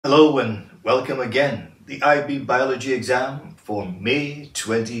Hello and welcome again. The IB Biology exam for May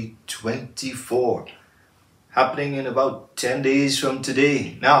 2024, happening in about 10 days from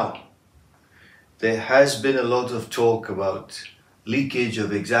today. Now, there has been a lot of talk about leakage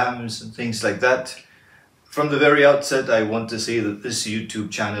of exams and things like that. From the very outset, I want to say that this YouTube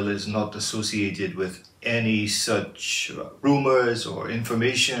channel is not associated with any such rumors or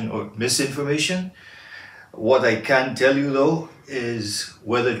information or misinformation. What I can tell you though is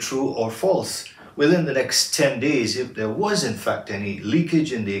whether true or false. Within the next 10 days, if there was in fact any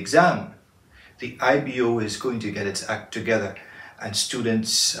leakage in the exam, the IBO is going to get its act together, and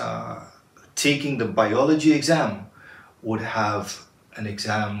students taking the biology exam would have an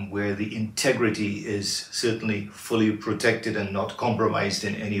exam where the integrity is certainly fully protected and not compromised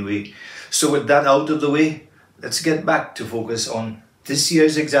in any way. So with that out of the way, let's get back to focus on this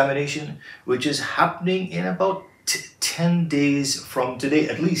year's examination, which is happening in about 10 days from today.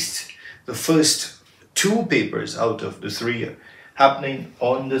 At least the first two papers out of the three are happening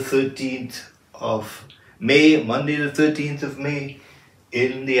on the 13th of May, Monday the 13th of May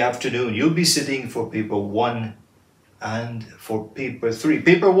in the afternoon. You'll be sitting for paper 1 and for paper 3.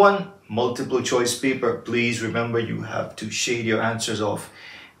 Paper 1, multiple choice paper. Please remember you have to shade your answers off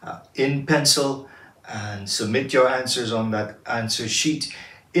in pencil and submit your answers on that answer sheet.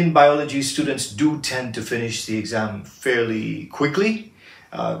 In biology, students do tend to finish the exam fairly quickly.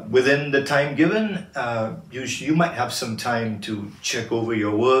 Within the time given, you might have some time to check over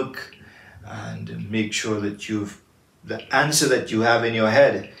your work and make sure that the answer that you have in your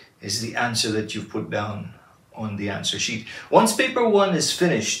head is the answer that you've put down on the answer sheet. Once paper 1 is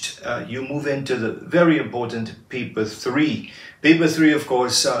finished, you move into the very important paper 3. Paper 3, of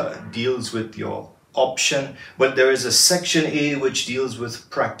course, deals with your option, but there is a section A which deals with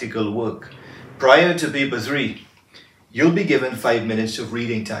practical work. Prior to paper 3, you'll be given 5 minutes of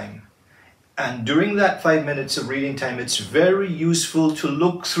reading time. And during that 5 minutes of reading time, it's very useful to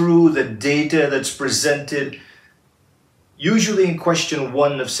look through the data that's presented, usually in question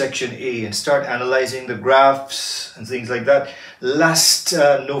 1 of section A, and start analyzing the graphs and things like that. Last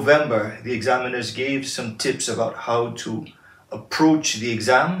November, the examiners gave some tips about how to approach the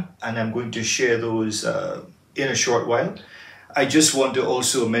exam, and I'm going to share those in a short while. I just want to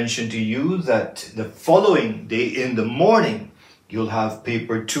also mention to you that the following day in the morning, you'll have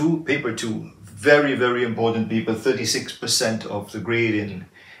paper 2. Paper 2, very, very important paper, 36% of the grade in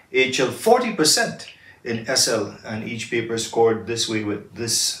HL, 40% in SL, and each paper scored this way with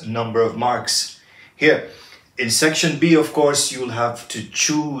this number of marks here. In section B, of course, you'll have to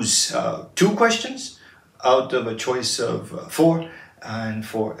choose 2 questions out of a choice of 4, and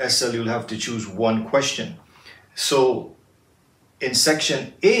for SL you'll have to choose 1 question. So in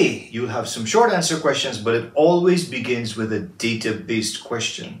section A you'll have some short answer questions, but it always begins with a data-based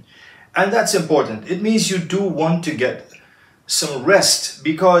question, and that's important. It means you do want to get some rest,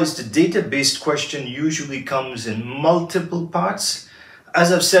 because the data-based question usually comes in multiple parts.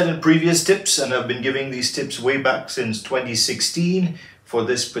 As I've said in previous tips, and I've been giving these tips way back since 2016 for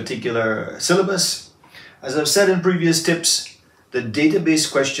this particular syllabus, as I've said in previous tips, the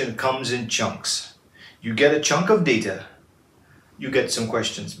database question comes in chunks. You get a chunk of data, you get some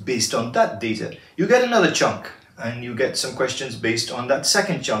questions based on that data. You get another chunk, and you get some questions based on that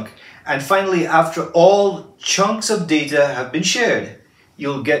second chunk. And finally, after all chunks of data have been shared,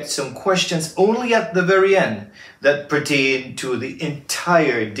 you'll get some questions only at the very end that pertain to the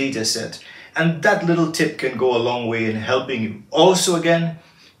entire data set. And that little tip can go a long way in helping you. Also, again,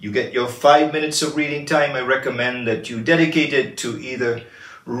 you get your 5 minutes of reading time. I recommend that you dedicate it to either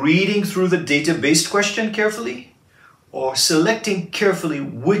reading through the data-based question carefully or selecting carefully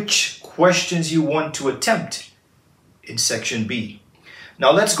which questions you want to attempt in section B.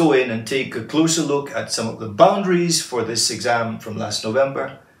 Now let's go in and take a closer look at some of the boundaries for this exam from last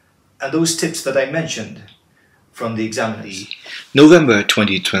November and those tips that I mentioned from the examiners. November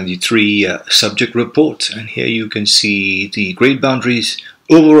 2023 subject report, and here you can see the grade boundaries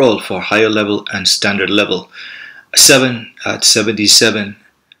overall for higher level and standard level. 7 at 77,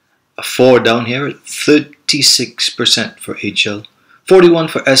 a 4 down here at 36% for HL, 41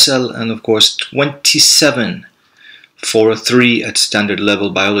 for SL, and of course 27 for a 3 at standard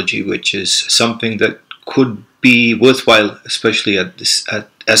level biology, which is something that could be worthwhile, especially at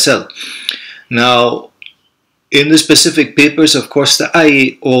SL. Now, in the specific papers, of course, the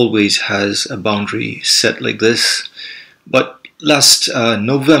IA always has a boundary set like this, but last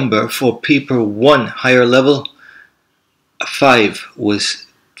November for paper 1 higher level, a 5 was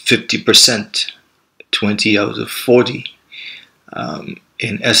 50%, 20 out of 40.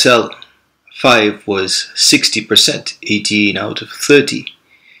 In SL, 5 was 60%, 18 out of 30.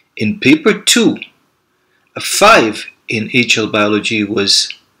 In paper 2, a 5 in HL biology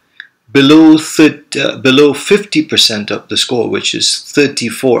was below 50% of the score, which is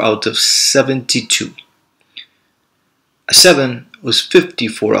 34 out of 72. A 7 was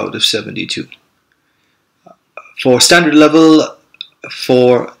 54 out of 72. For standard level,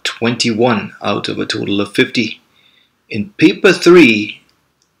 for 21 out of a total of 50. In paper 3,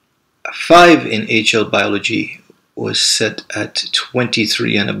 a 5 in HL biology was set at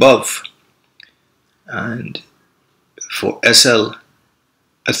 23 and above. And for SL,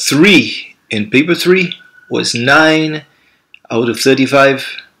 a 3 in paper 3 was 9 out of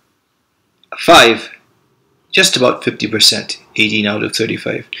 35. A 5, just about 50%, 18 out of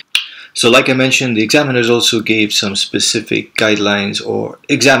 35. So like I mentioned, the examiners also gave some specific guidelines or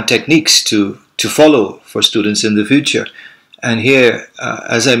exam techniques to follow for students in the future. And here,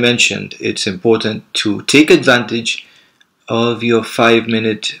 as I mentioned, it's important to take advantage of your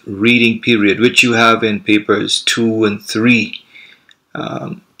 5-minute reading period, which you have in papers 2 and 3.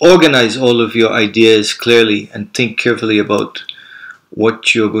 Organize all of your ideas clearly and think carefully about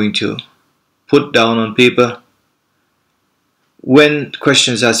what you're going to put down on paper. When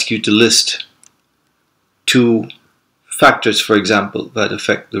questions ask you to list 2 factors, for example, that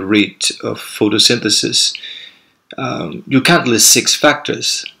affect the rate of photosynthesis, you can't list 6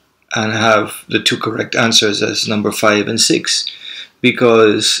 factors and have the 2 correct answers as number 5 and 6,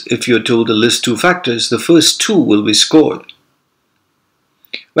 because if you're told to list 2 factors, the first 2 will be scored.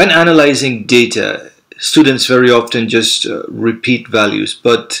 When analyzing data, students very often just repeat values,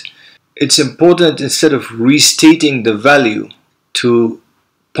 but it's important, instead of restating the value, to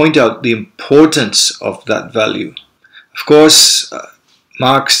point out the importance of that value. Of course,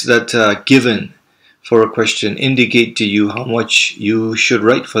 marks that are given for a question indicate to you how much you should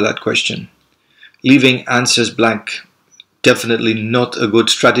write for that question. Leaving answers blank, definitely not a good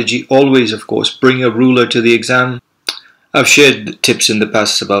strategy. Always, of course, bring a ruler to the exam. I've shared tips in the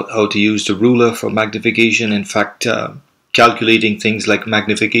past about how to use the ruler for magnification. In fact, calculating things like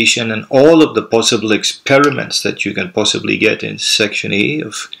magnification and all of the possible experiments that you can possibly get in section A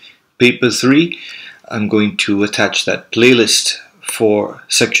of paper 3. I'm going to attach that playlist for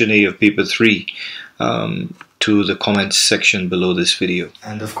section A of paper 3 to the comments section below this video.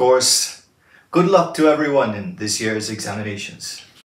 And of course, good luck to everyone in this year's examinations.